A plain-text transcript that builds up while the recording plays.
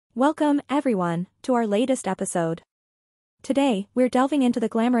Welcome, everyone, to our latest episode. Today, we're delving into the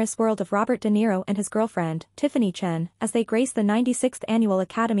glamorous world of Robert De Niro and his girlfriend, Tiffany Chen, as they grace the 96th Annual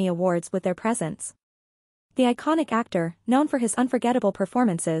Academy Awards with their presence. The iconic actor, known for his unforgettable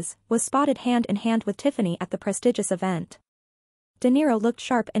performances, was spotted hand in hand with Tiffany at the prestigious event. De Niro looked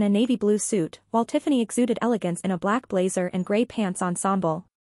sharp in a navy blue suit, while Tiffany exuded elegance in a black blazer and gray pants ensemble.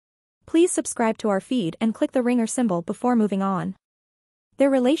 Please subscribe to our feed and click the ringer symbol before moving on. Their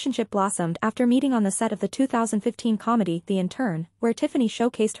relationship blossomed after meeting on the set of the 2015 comedy The Intern, where Tiffany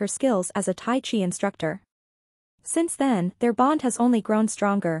showcased her skills as a Tai Chi instructor. Since then, their bond has only grown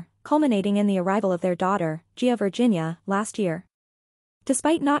stronger, culminating in the arrival of their daughter, Gia Virginia, last year.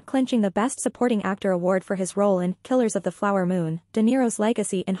 Despite not clinching the Best Supporting Actor award for his role in Killers of the Flower Moon, De Niro's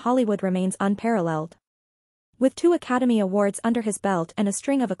legacy in Hollywood remains unparalleled. With 2 Academy Awards under his belt and a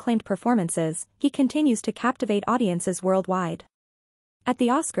string of acclaimed performances, he continues to captivate audiences worldwide. At the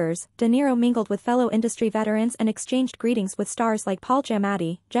Oscars, De Niro mingled with fellow industry veterans and exchanged greetings with stars like Paul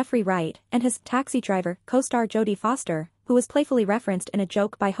Giamatti, Jeffrey Wright, and his Taxi Driver co-star Jodie Foster, who was playfully referenced in a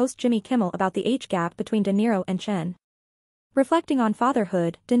joke by host Jimmy Kimmel about the age gap between De Niro and Chen. Reflecting on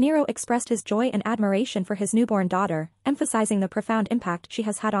fatherhood, De Niro expressed his joy and admiration for his newborn daughter, emphasizing the profound impact she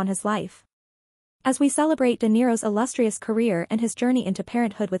has had on his life. As we celebrate De Niro's illustrious career and his journey into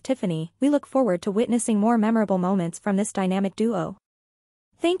parenthood with Tiffany, we look forward to witnessing more memorable moments from this dynamic duo.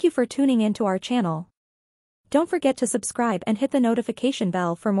 Thank you for tuning in to our channel. Don't forget to subscribe and hit the notification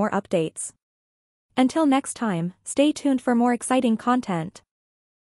bell for more updates. Until next time, stay tuned for more exciting content.